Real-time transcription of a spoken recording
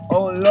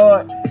Oh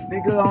Lord,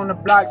 niggas on the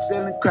block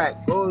selling crack.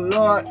 Oh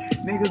Lord,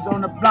 niggas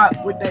on the block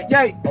with that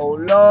yay. Oh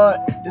Lord,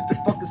 this the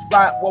fucking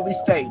spot where we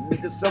stay.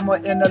 Niggas somewhere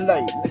in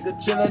LA.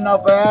 Niggas chilling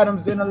off of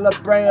Adams in a La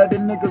Brea. The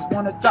niggas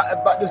wanna talk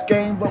about this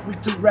game, but we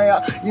too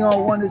rare. You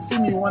don't wanna see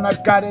me when I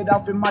got it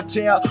off in my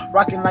chair.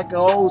 Rocking like an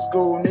old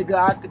school nigga.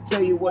 I could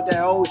tell you what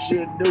that old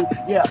shit do.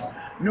 Yeah,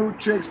 new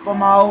tricks for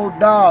my old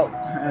dog.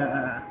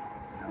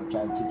 I'm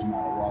trying to teach him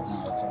how to walk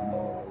now. I told him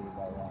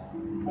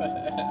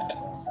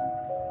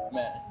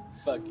Man,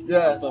 fuck it.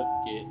 Yeah. Fuck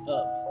it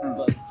up.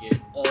 Fuck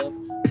it up.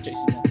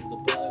 Chasing after the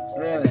bugs.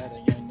 Yeah. I got a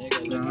young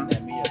nigga looking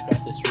at me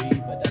across the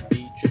street, but I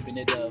be tripping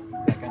it up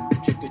like I'm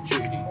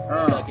trick-or-treating.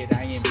 Fuck it,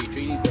 I ain't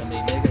retreating from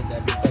they niggas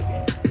that be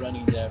fucking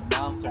running their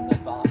mouth, turn the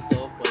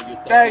fossil for you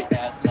dirty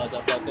ass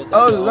motherfucker that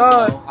don't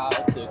know how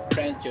to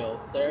quench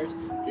your thirst.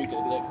 Drink a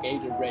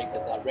Gatorade,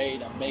 cause I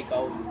rate and make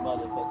all you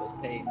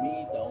motherfuckers pay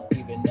me. Don't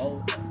even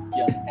know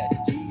young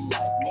SG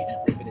like me.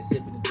 Ripping and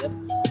sipping and dip.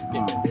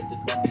 Dipping with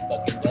this money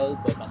fucking dough,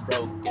 but I'm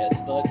broke as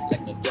fuck,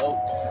 like no joke.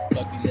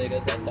 Fuck you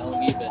niggas that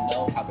don't even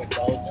know how it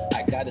goes.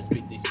 I gotta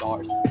spit these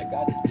bars, I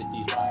gotta spit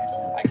these rhymes.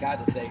 I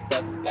gotta say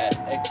fuck that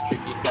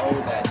ex-tricky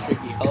hoe. That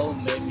tricky hoe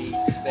made me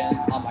spend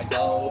on my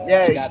dough.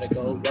 Yeah. I gotta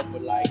go rough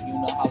with like, you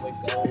know how it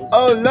goes.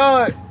 Oh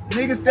Lord,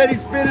 niggas steady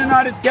spending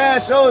all this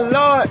cash. Oh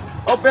Lord,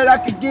 hope that I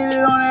can get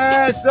it on the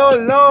ass. Oh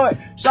Lord,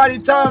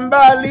 shawty talking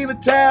about leave a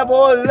tab.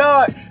 Oh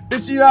Lord,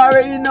 bitch you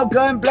already know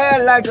gun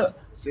blast like a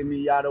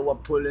semi-auto. I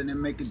pulling and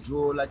make it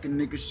drool like a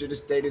nigga should've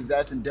stayed his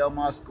ass in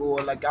Delmar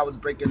school. Like I was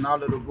breaking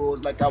all of the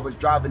rules. Like I was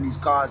driving these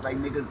cars. Like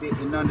niggas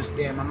didn't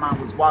understand. My mind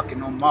was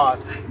walking on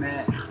Mars.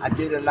 Man, I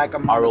did it like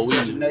I'm on a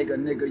Schwarzenegger.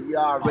 Nigga, you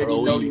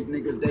already know these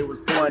niggas. They was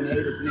throwing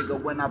haters, nigga.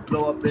 When I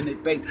blow up in their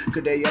face,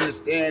 could they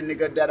understand,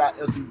 nigga, that I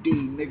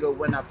LCD, nigga?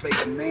 When I play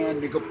the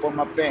man, nigga, for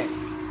my band.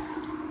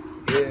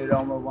 Hit it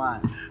on my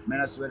wine.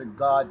 Man, I swear to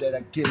God that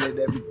I kill it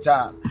every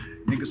time.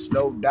 Nigga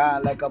slow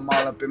down like I'm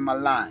all up in my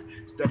line.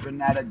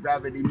 Stepping out of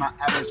gravity, my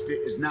atmosphere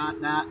is not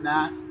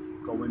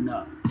going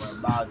up. What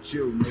about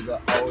you,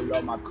 nigga? Oh,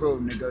 Lord, my crew,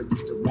 nigga.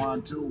 Used to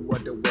 1-2,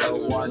 what the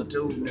world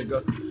 1-2,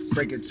 nigga.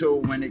 Break it 2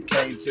 when it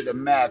came to the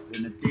math.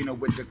 And Athena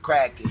with the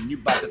crack, and you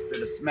about to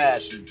feel a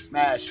smashing.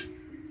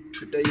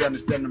 Could they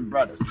understand them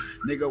brothers?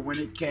 Nigga, when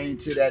it came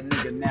to that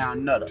nigga now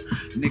nutter.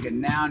 Nigga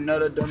now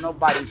nutter, don't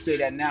nobody say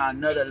that now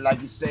nutter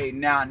like you say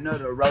now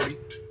nutter, Rody.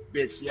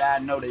 Bitch, yeah, I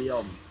know they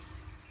owe me.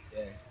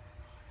 Yeah.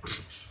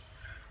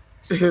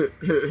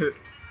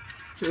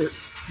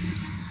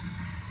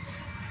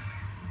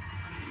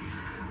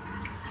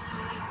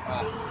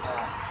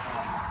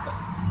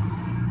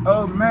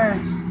 Oh man.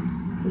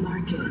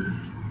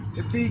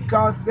 The beat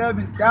cost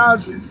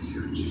 7,000.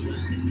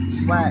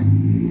 Whack.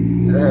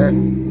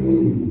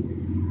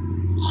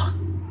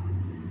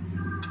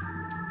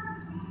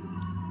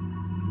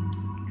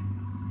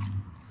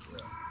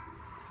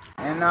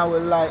 And I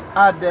was like,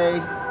 day.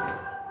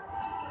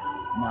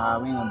 Nah,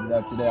 we ain't gonna do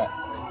that to that.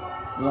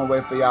 We gonna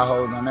wait for y'all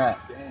hoes on that.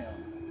 Damn.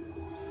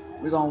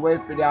 We gonna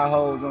wait for y'all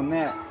hoes on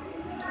that.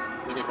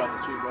 Look across the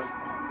street, bro.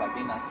 Like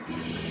they nice.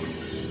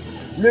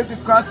 Look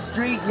across the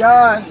street,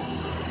 y'all.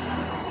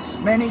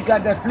 Man, he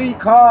got that fleet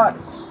card.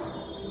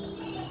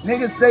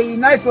 Niggas say he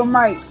nice on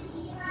mics.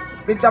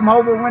 Bitch, I'm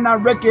hoping when I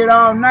wreck it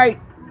all night.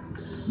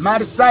 I'm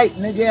out of sight,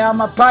 nigga, out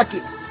my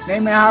pocket.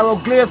 Name it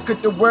hieroglyph,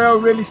 could the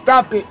world really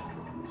stop it?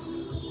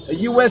 A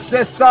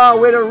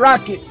USSR with a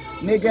rocket.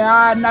 Nigga,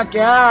 I knock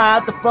your eye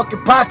out the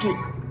fucking pocket.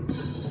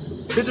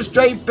 Bitch,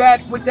 straight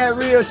back with that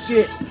real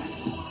shit.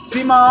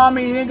 See my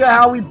army, nigga,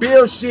 how we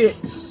build shit.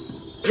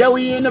 Yeah,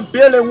 we in the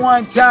building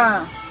one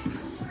time.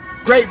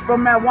 Great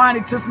from that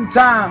whiny to some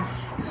time.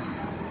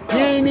 You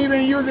ain't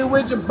even use it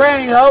with your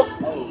brain, ho.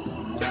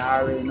 Man, I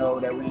already know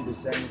that we ain't the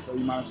same, so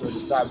you might as well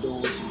just stop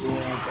doing what you're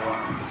doing.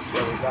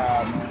 Swear to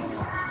God, man.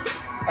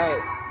 Hey.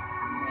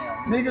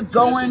 Nigga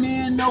going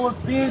in, no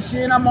offense,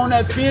 shit. I'm on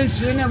that fish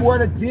shit and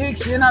what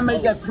addiction. I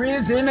make that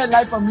prison, that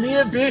life I'm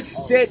living.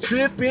 Set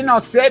tripping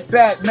or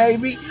setback,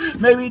 maybe.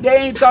 Maybe they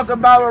ain't talking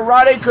about a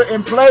raw, they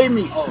couldn't play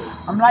me.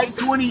 I'm like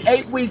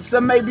 28 weeks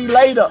or maybe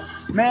later.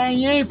 Man,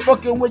 you ain't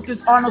fucking with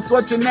this Arnold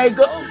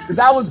Schwarzenegger. Cause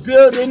I was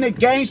building the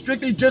game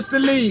strictly just to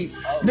leave.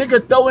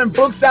 Nigga throwing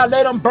books out,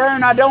 let them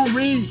burn, I don't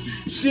read.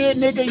 Shit,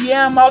 nigga,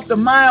 yeah, I'm off the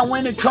mind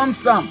when it comes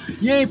some.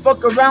 You ain't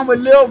fuck around with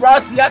Lil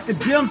Rossi, I could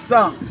dim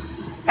some.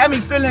 Had me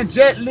feeling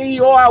Jet Li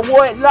or I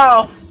wore it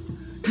law.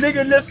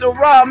 Nigga, listen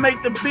raw, make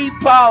the beat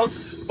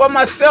pause. For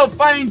myself,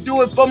 I ain't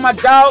do it for my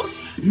dogs.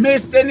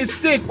 Missed and it's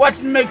thick,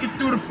 watch me make it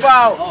through the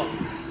foul.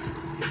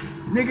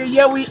 Nigga,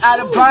 yeah, we out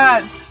of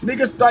bind.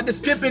 Nigga started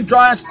skipping,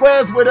 drawing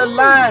squares with a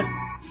line.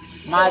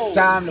 My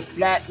time to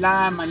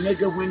flatline, my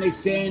nigga, when they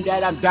saying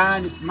that I'm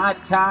dying, it's my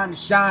time to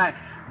shine.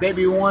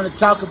 Baby wanna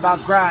talk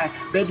about grind,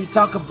 baby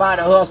talk about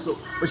a hustle,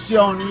 but she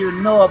don't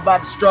even know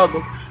about the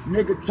struggle.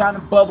 Nigga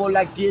tryna bubble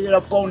like get it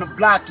up on the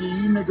blocky.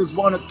 You niggas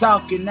wanna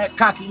talk in that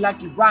cocky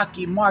like you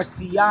Rocky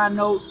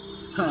Marcianos.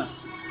 Huh.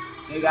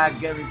 Nigga, I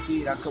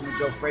guarantee I come with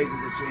your phrases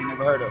that you ain't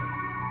never heard of.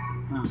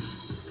 Huh.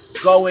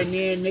 Going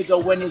in,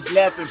 nigga, when it's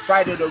left and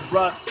right of the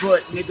run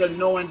foot, nigga,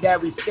 knowing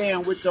that we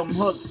stand with them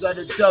hooks of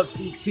the Dove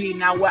CT.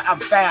 Now where I'm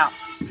found,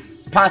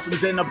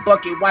 possums in a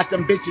bucket, watch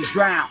them bitches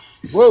drown.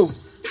 Woo,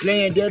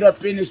 laying dead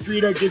up in the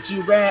street or get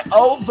you ran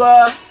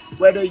over.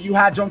 Whether you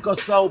high, drunk, or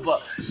sober.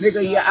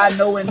 Nigga, yeah, I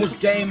know in this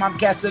game I'm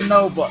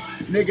Casanova.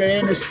 Nigga,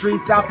 in the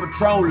streets I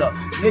patroller.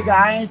 Nigga,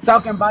 I ain't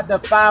talking about the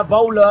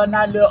 5-ola,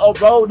 not little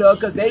Oroda,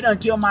 cause they done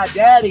killed my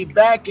daddy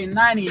back in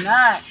 99.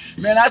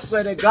 Man, I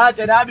swear to God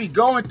that I be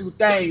going through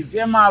things.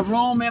 In my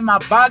room, in my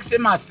box,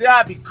 in my cell,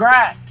 I be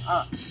crying.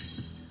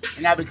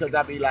 And not because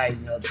I be like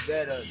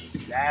upset or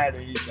sad or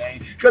anything.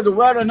 Because the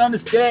world don't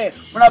understand.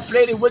 When I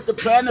played it with the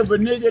plan of a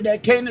nigga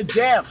that came to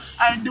jam,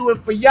 I didn't do it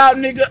for y'all,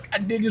 nigga. I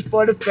did this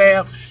for the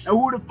fam. And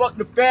who the fuck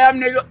the fam,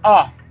 nigga?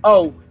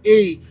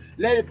 R-O-E.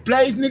 Let it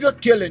plays, nigga.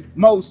 Killing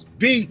most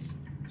beats.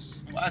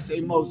 When I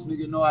say most,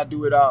 nigga, know I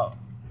do it all.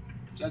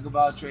 Jack of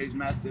all trades,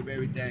 master of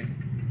everything.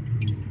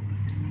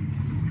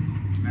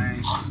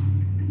 Man,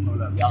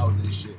 hold up. Y'all hoes this shit.